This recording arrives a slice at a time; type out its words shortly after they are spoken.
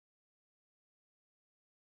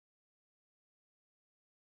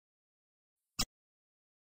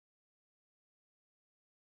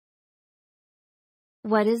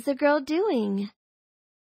What is the girl doing?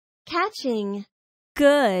 Catching.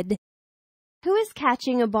 Good. Who is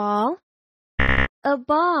catching a ball? A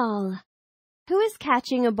ball. Who is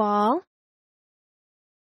catching a ball?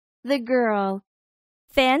 The girl.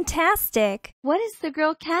 Fantastic. What is the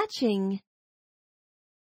girl catching?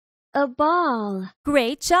 A ball.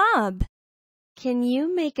 Great job. Can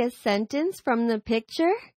you make a sentence from the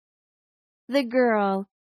picture? The girl.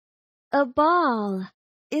 A ball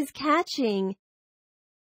is catching.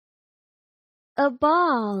 A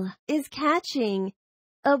ball is catching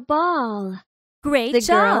a ball. Great job. The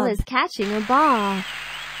girl job. is catching a ball.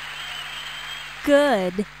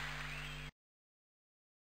 Good.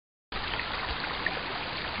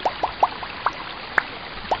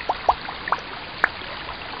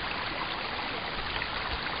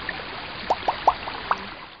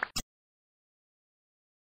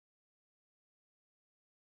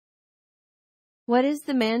 What is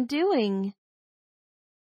the man doing?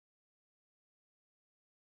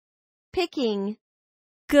 Picking.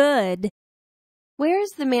 Good. Where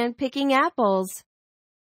is the man picking apples?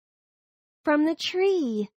 From the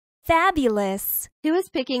tree. Fabulous. Who is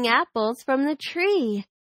picking apples from the tree?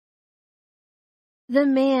 The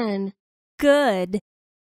man. Good.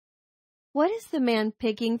 What is the man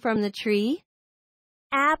picking from the tree?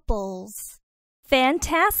 Apples.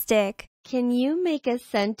 Fantastic. Can you make a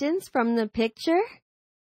sentence from the picture?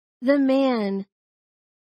 The man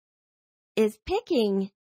is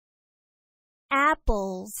picking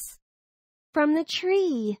apples from the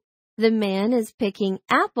tree. The man is picking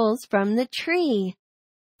apples from the tree.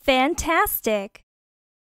 Fantastic.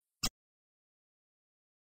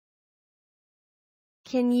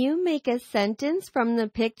 Can you make a sentence from the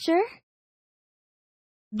picture?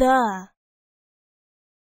 The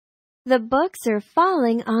books are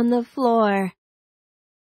falling on the floor.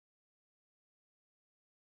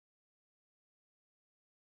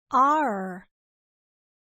 Are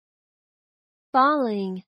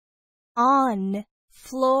falling on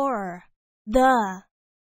floor. The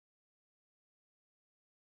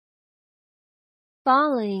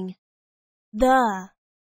falling. The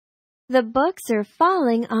books are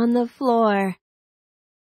falling on the floor.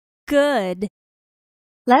 Good.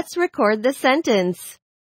 Let's record the sentence.